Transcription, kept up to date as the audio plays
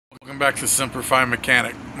Welcome back to Semper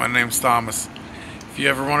Mechanic. My name's Thomas. If you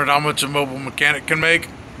ever wondered how much a mobile mechanic can make,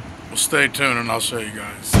 well, stay tuned and I'll show you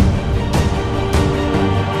guys.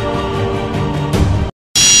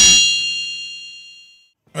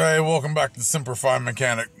 Hey, welcome back to Semper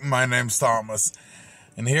Mechanic. My name's Thomas.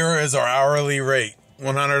 And here is our hourly rate.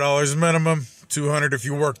 $100 minimum, $200 if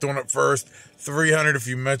you worked on it first, $300 if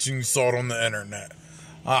you mentioned you saw it on the internet.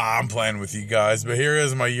 I'm playing with you guys, but here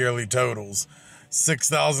is my yearly totals.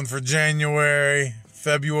 $6,000 for January,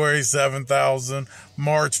 February $7,000,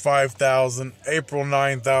 March $5,000, April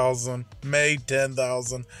 $9,000, May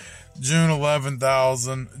 $10,000, June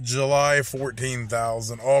 $11,000, July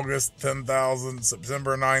 $14,000, August $10,000,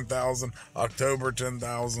 September $9,000, October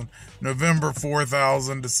 $10,000, November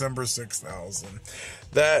 $4,000, December $6,000.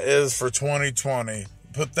 That is for 2020.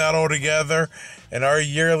 Put that all together, and our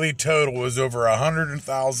yearly total is over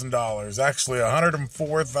 $100,000. Actually,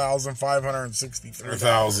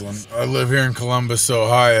 $104,563. I live here in Columbus,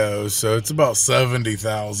 Ohio, so it's about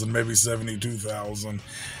 $70,000, maybe $72,000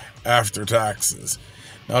 after taxes.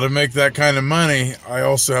 Now, to make that kind of money, I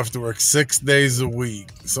also have to work 6 days a week,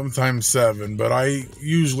 sometimes 7, but I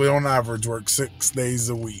usually, on average, work 6 days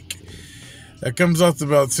a week. That comes out to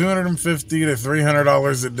about $250 to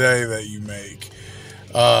 $300 a day that you make.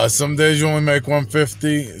 Some days you only make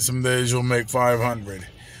 $150, some days you'll make $500.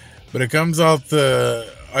 But it comes out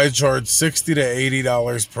I charge $60 to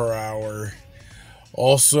 $80 per hour.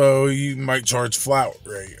 Also, you might charge flat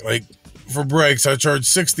rate. Like for brakes, I charge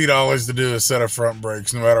 $60 to do a set of front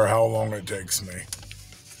brakes, no matter how long it takes me.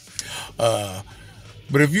 But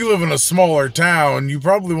if you live in a smaller town, you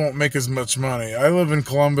probably won't make as much money. I live in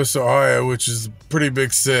Columbus, Ohio, which is a pretty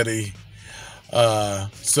big city.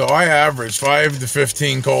 So I average 5 to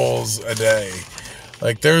 15 calls a day.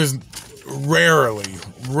 Like there's rarely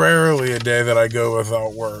a day that I go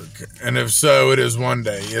without work. And if so, it is one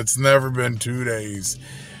day. It's never been 2 days,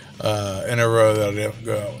 in a row that I didn't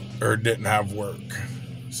go or didn't have work.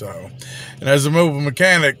 So, and as a mobile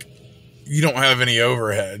mechanic, you don't have any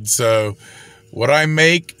overhead. So what I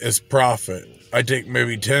make is profit. I take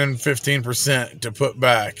maybe 10-15% to put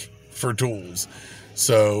back for tools.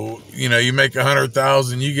 So, you know, you make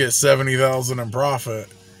 $100,000, you get $70,000 in profit,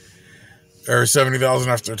 or $70,000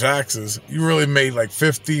 after taxes. You really made like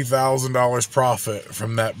 $50,000 profit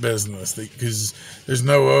from that business because there's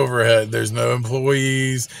no overhead, there's no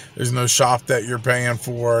employees, there's no shop that you're paying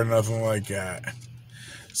for, nothing like that.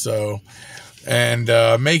 So, and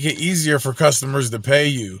make it easier for customers to pay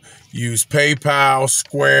you. Use PayPal,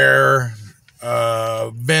 Square,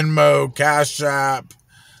 Venmo, Cash App,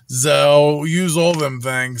 Zelle, use all them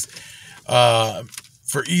things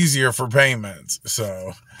for easier for payments.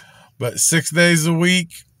 So, but 6 days a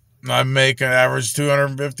week, I make an average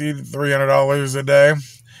 $250 to $300 a day,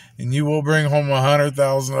 and you will bring home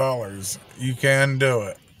 $100,000. You can do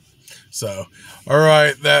it. So, all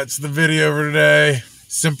right, that's the video for today.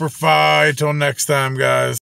 Simplify. Till next time, guys.